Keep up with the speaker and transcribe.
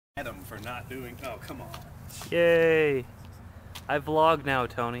At him for not doing. Oh, come on. Yay! I vlog now,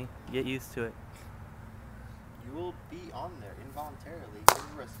 Tony. Get used to it. You will be on there involuntarily for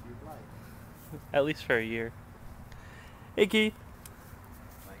the rest of your life. At least for a year. Hey, Keith.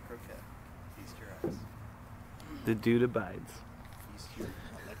 Like Croquet. Feast your eyes. The dude abides. Feast your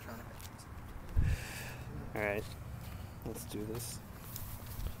electronic eyes. Alright. Let's do this.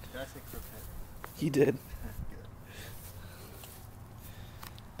 Did I say Croquet? He did.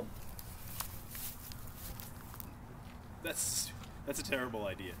 That's a terrible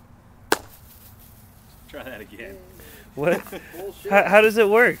idea. Try that again. What? How does it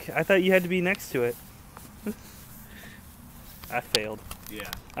work? I thought you had to be next to it. I failed. Yeah.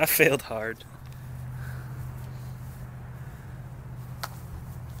 I failed hard.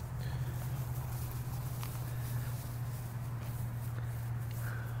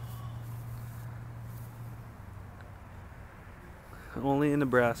 Only in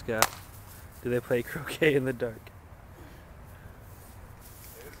Nebraska do they play croquet in the dark.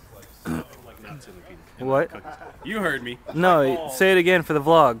 What? You heard me. No, say it again for the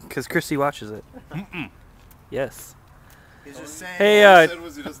vlog, because Christy watches it. Yes. He's just saying. Hey, all he said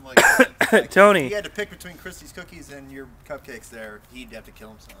was he doesn't like Tony. If he had to pick between Christy's cookies and your cupcakes there, he'd have to kill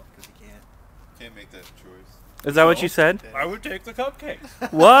himself because he can't make that choice. Is that what you said? I would take the cupcakes.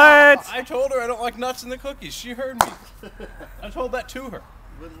 What? I told her I don't like nuts in the cookies. She heard me. I told that to her.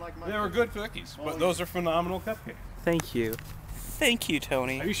 Wouldn't like my They were good cookies, but those are phenomenal cupcakes. Thank you. Thank you,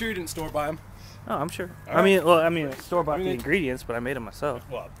 Tony. Are you sure you didn't store buy them? Oh, I'm sure. All I mean, I store bought I mean, the ingredients, but I made them myself.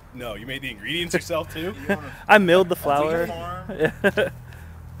 Well, no, you made the ingredients yourself too. I milled the flour.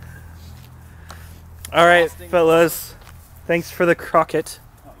 All right, fellas. Thanks for the croquet.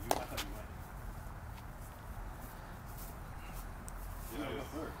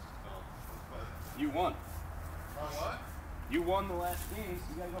 You won. What? You won the last game,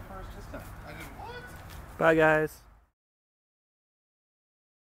 so you gotta go first this time. I did what? Bye, guys.